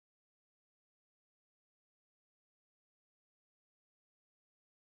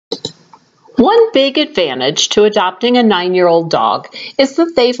One big advantage to adopting a 9-year-old dog is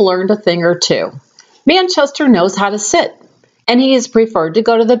that they've learned a thing or two. Manchester knows how to sit, and he has preferred to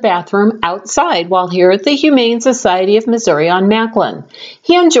go to the bathroom outside while here at the Humane Society of Missouri on Macklin.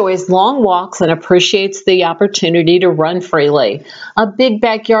 He enjoys long walks and appreciates the opportunity to run freely. A big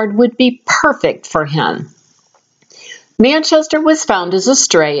backyard would be perfect for him. Manchester was found as a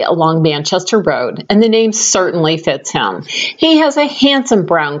stray along Manchester Road, and the name certainly fits him. He has a handsome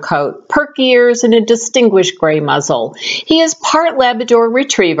brown coat, perky ears, and a distinguished gray muzzle. He is part Labrador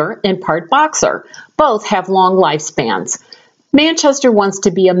Retriever and part Boxer. Both have long lifespans. Manchester wants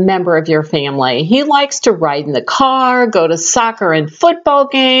to be a member of your family. He likes to ride in the car, go to soccer and football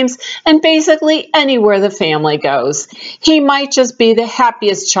games, and basically anywhere the family goes. He might just be the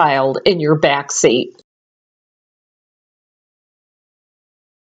happiest child in your back seat.